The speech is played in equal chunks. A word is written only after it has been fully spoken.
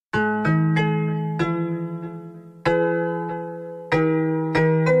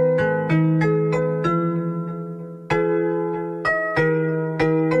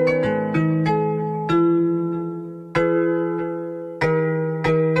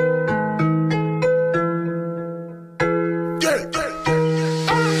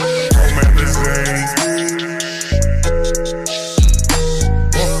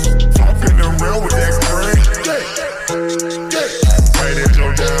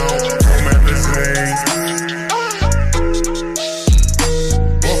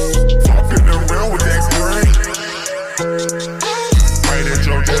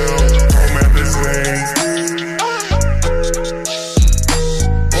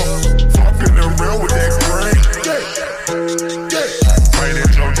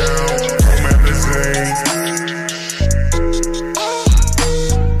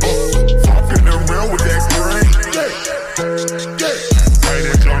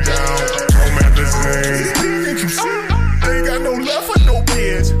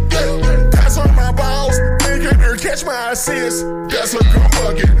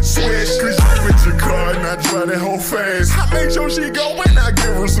I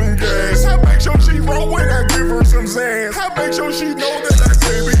give her some gas. I make sure she roll when I give her some zans. I make sure she know that I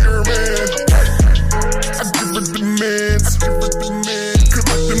can't be her man. I give her demands,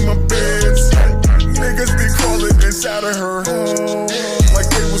 collecting my bands. Niggas be crawling inside of her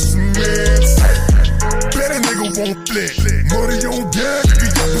like they was some mans. Bet a nigga won't flick. Money on deck,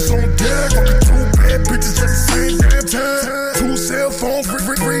 these jumpers on deck. Fucking two bad bitches at the same damn time. Two cell phones,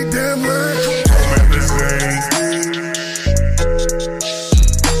 free damn line. I'm at the same.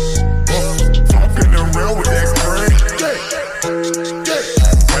 Fucking around with that crank.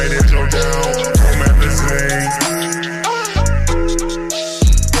 Right at your down. I'm at the same.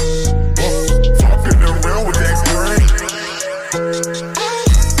 Fucking around with that crank.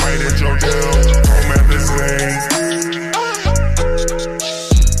 Right at your down. I'm at the same.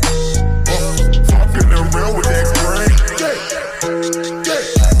 Fucking around with that crank.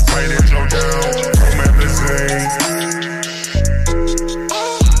 Right at your down. I'm at the same.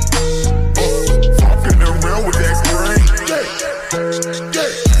 Fucking around with that crank.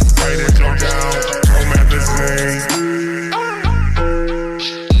 Right at your down. I'm at the same.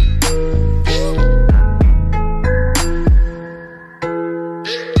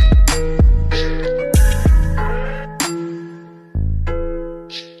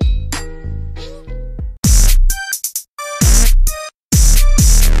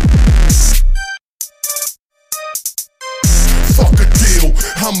 Fuck a deal,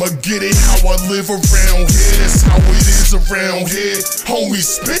 I'ma get it how I live around here. That's how it is around here. Homie,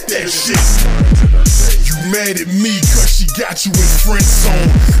 spit that shit. You mad at me cause she got you in friend zone.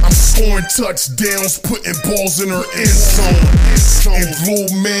 I'm scoring touchdowns, putting balls in her end zone. And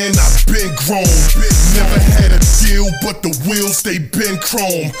little man, I've been grown. Never had a deal, but the wheels, they been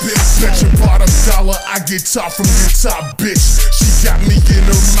chrome. Bet your bottom dollar I get top from your top bitch. She got me in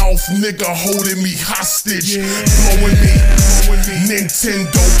her mouth, nigga holding me hostage. Blowing me,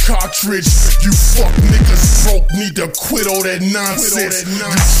 Nintendo cartridge. You fuck niggas broke, need to quit all that nonsense. You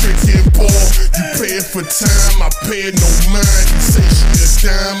trickin' ball, you pay it for time, I pay it no mind. You say she a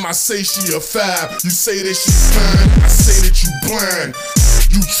dime, I say she a five. You say that she fine, I say that you blind.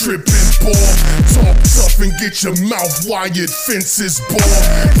 You trippin' ball, talk tough and get your mouth wired. Fences ball,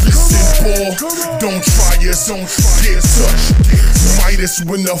 listen ball. Don't try us, don't get touched. Midas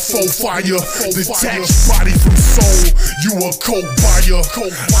when the foe fire. Detached body from soul. You a coke buyer,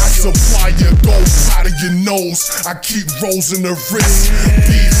 I supply your gold out of your nose. I keep rolls in the wrist,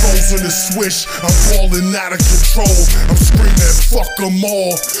 beat rolls in the swish. I'm falling out of control. I'm screaming fuck them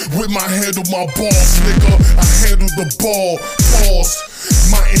all. With my hand on my balls, nigga, I handle the ball. Pause.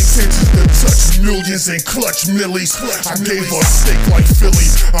 My intentions to touch millions and clutch millies. I gave her a stick like Philly.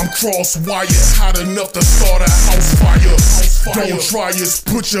 I'm cross-wired, hot enough to start a house fire. Don't try us,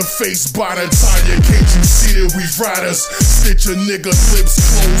 put your face by the tire. Can't you see that we riders? Stitch a nigga lips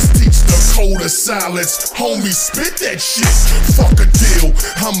closed, teach the code of silence. Homie, spit that shit. Fuck a deal,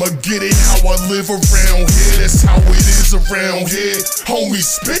 I'ma get it how I live around here. That's how it is around here. Homie,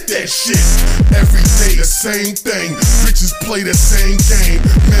 spit that shit. Every day the same thing. Bitches play the same game.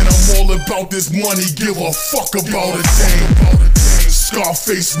 Man, I'm all about this money, give a fuck about a thing.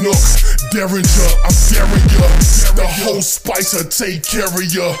 Scarface Nook, Derringer, I'm daring ya. The whole Spicer take care of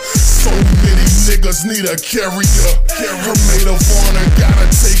ya. So many niggas need a carrier. Her maid of honor gotta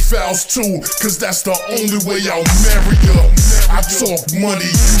take vows too, cause that's the only way I'll marry ya. I talk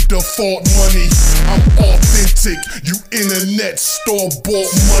money, you default money. I'm authentic, you internet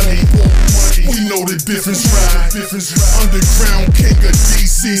store-bought money. We know the difference, right? Underground king of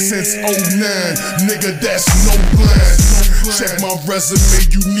DC since 09. Nigga, that's no blind. Check my resume,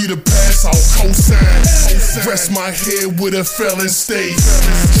 you need a pass, I'll co-sign. Rest my head with a felon state.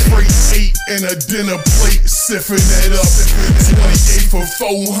 Straight 8 and a dinner plate, sipping that up. 28 for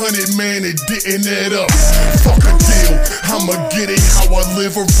 400, man, it didn't add up. Fuck a deal, I'ma get it how I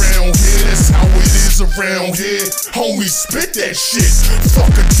live around here. That's how it is around here. Homie, spit that shit. Fuck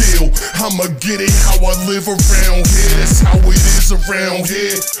a deal, I'ma get it how I live around here. That's how it is around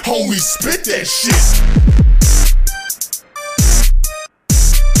here. Homie, spit that shit.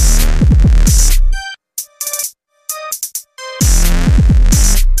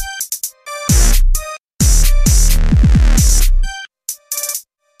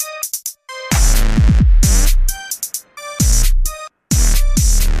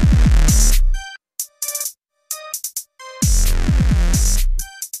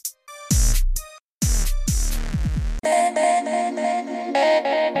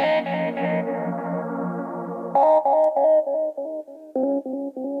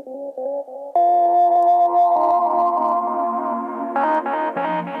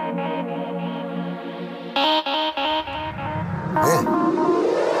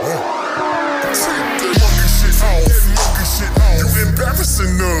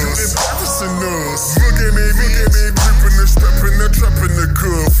 embarrassing us. Look at me, ripping and strapping and trapping the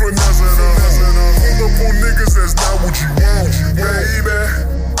good for nothing. Pull up on niggas, that's not what you want, baby.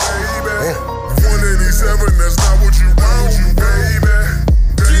 187, that's not what you want, baby.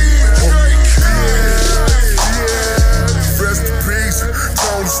 Rest in peace,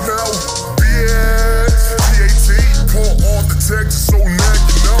 Tony Snow, bitch. PAT, pour off the Texas, so now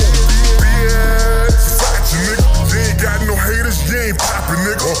you know, bitch. Fight you, nigga, you ain't got no haters, you ain't poppin',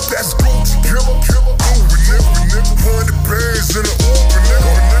 nigga. That's Gucci killer, nigga. 100 bands in the open,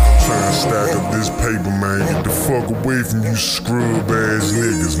 nigga. Tryna stack up this paper, man. Get the fuck away from you scrub ass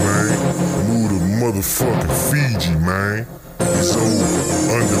niggas, man. Move to motherfucking Fiji, man. These old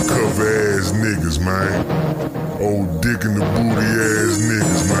undercover ass niggas, man. Old dick in the booty ass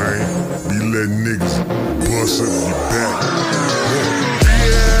niggas, man. Be letting niggas bust up your back.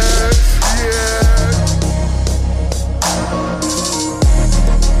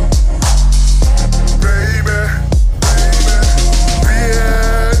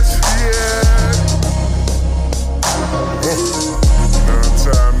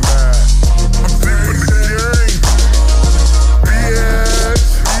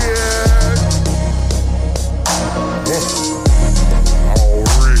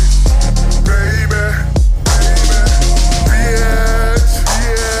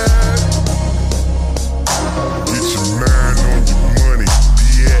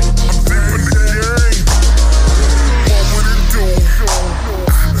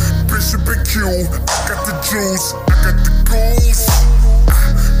 I got the juice, I got the goose.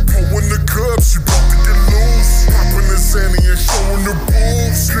 Pouring the cups, you about to get loose. Popping the Zanny and showing the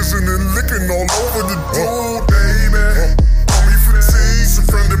boobs. Kissing and licking all over the dude, baby. Army fatigue,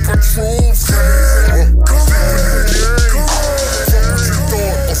 surrounded by troops. Come on, fuck what you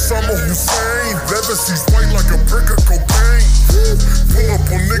thought, Osama Hussein. Leather seats white like a brick of cocaine. Pull up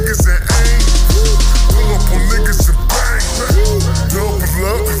on niggas and aim. Pull up on niggas and bang.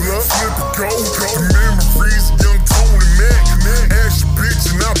 Love, flip it, go. Memories, young Tony Mac. Ask your bitch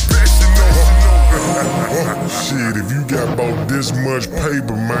and I bet you know. Shit, if you got about this much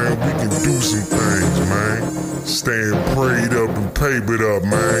paper, man, we can do some things, man. Staying prayed up and papered up,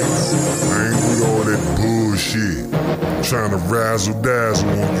 man. I ain't with all that bullshit. Trying to razzle dazzle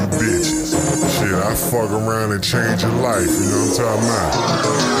on you bitches. Shit, I fuck around and change your life, you know what I'm talking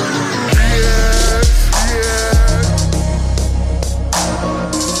about?